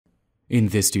In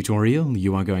this tutorial,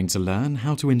 you are going to learn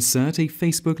how to insert a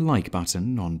Facebook like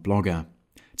button on Blogger.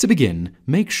 To begin,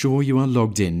 make sure you are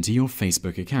logged in to your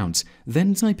Facebook account,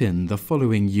 then type in the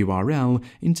following URL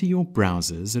into your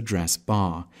browser's address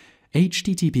bar: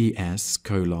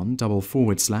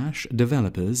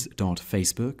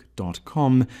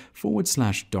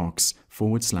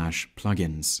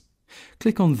 https://developers.facebook.com/docs/plugins.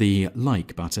 Click on the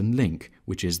Like button link,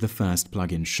 which is the first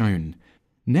plugin shown.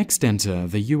 Next, enter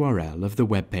the URL of the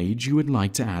web page you would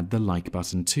like to add the like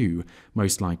button to,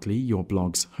 most likely your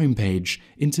blog's homepage,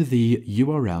 into the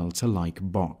URL to like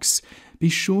box. Be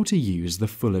sure to use the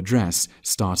full address,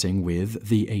 starting with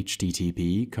the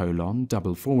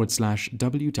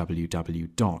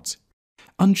http://www.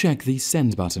 Uncheck the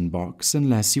Send button box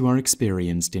unless you are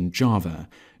experienced in Java.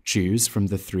 Choose from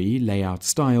the 3 layout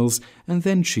styles and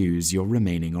then choose your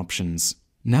remaining options.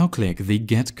 Now click the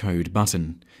Get Code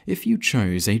button. If you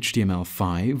chose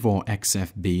HTML5 or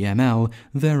XFBML,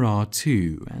 there are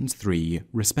 2 and 3,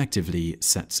 respectively,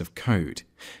 sets of code.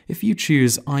 If you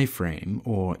choose IFrame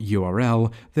or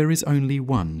URL, there is only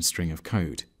 1 string of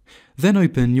code. Then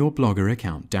open your Blogger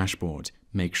account dashboard.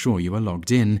 Make sure you are logged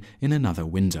in another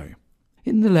window.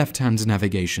 In the left-hand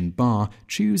navigation bar,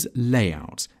 choose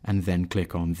Layout and then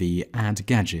click on the Add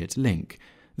Gadget link.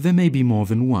 There may be more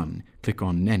than one. Click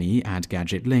on any Add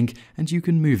Gadget link and you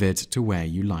can move it to where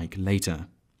you like later.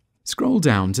 Scroll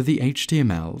down to the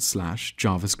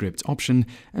HTML/JavaScript option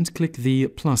and click the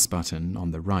plus button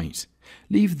on the right.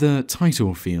 Leave the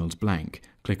title field blank.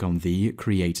 Click on the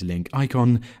Create Link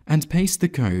icon and paste the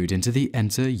code into the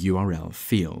Enter URL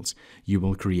field. You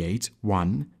will create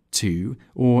 1, 2,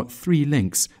 or 3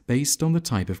 links based on the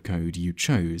type of code you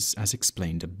chose, as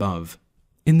explained above.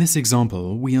 In this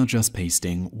example, we are just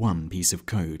pasting 1 piece of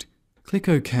code. Click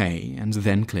OK and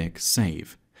then click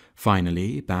Save.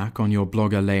 Finally, back on your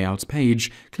Blogger layout page,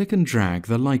 click and drag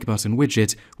the Like button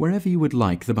widget wherever you would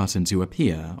like the button to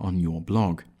appear on your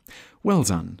blog. Well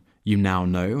done! You now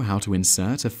know how to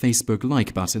insert a Facebook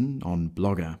like button on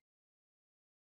Blogger.